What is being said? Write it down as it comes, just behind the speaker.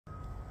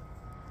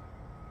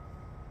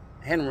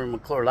Henry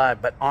McClure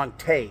live, but on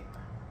tape.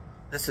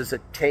 This is a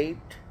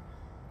taped,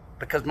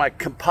 because my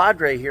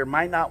compadre here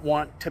might not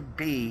want to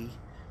be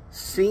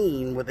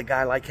seen with a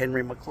guy like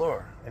Henry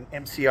McClure and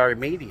MCR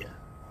Media.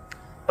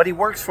 But he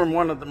works from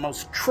one of the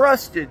most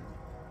trusted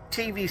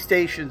TV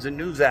stations and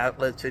news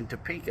outlets in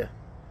Topeka.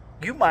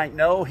 You might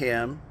know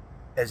him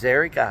as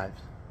Eric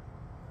Ives.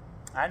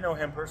 I know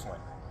him personally.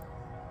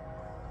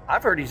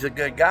 I've heard he's a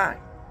good guy.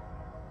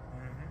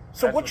 Mm-hmm.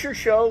 So what's your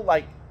show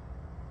like?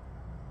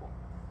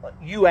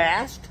 You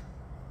asked?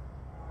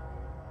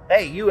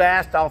 Hey, you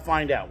asked, I'll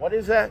find out. What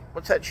is that?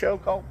 What's that show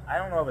called? I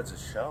don't know if it's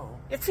a show.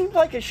 It seems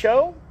like a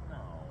show. No.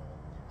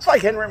 It's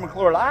like Henry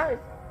McClure Live.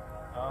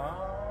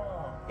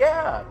 Oh.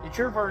 Yeah, it's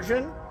your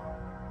version.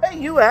 Hey,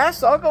 you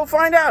asked, I'll go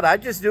find out. I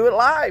just do it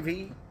live.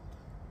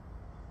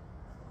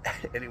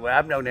 Anyway,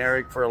 I've known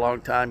Eric for a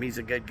long time. He's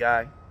a good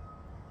guy.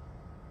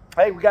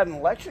 Hey, we got an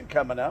election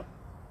coming up.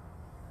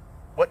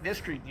 What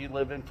district do you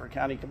live in for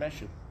county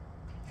commission?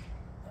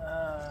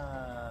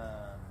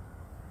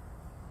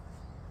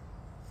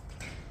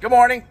 Good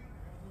morning.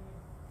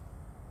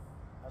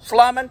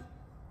 Slumming?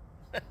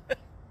 I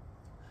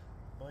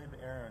believe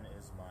Aaron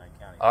is my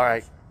county. All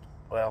right.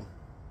 Well,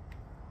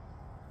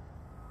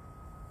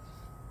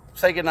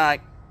 say goodnight.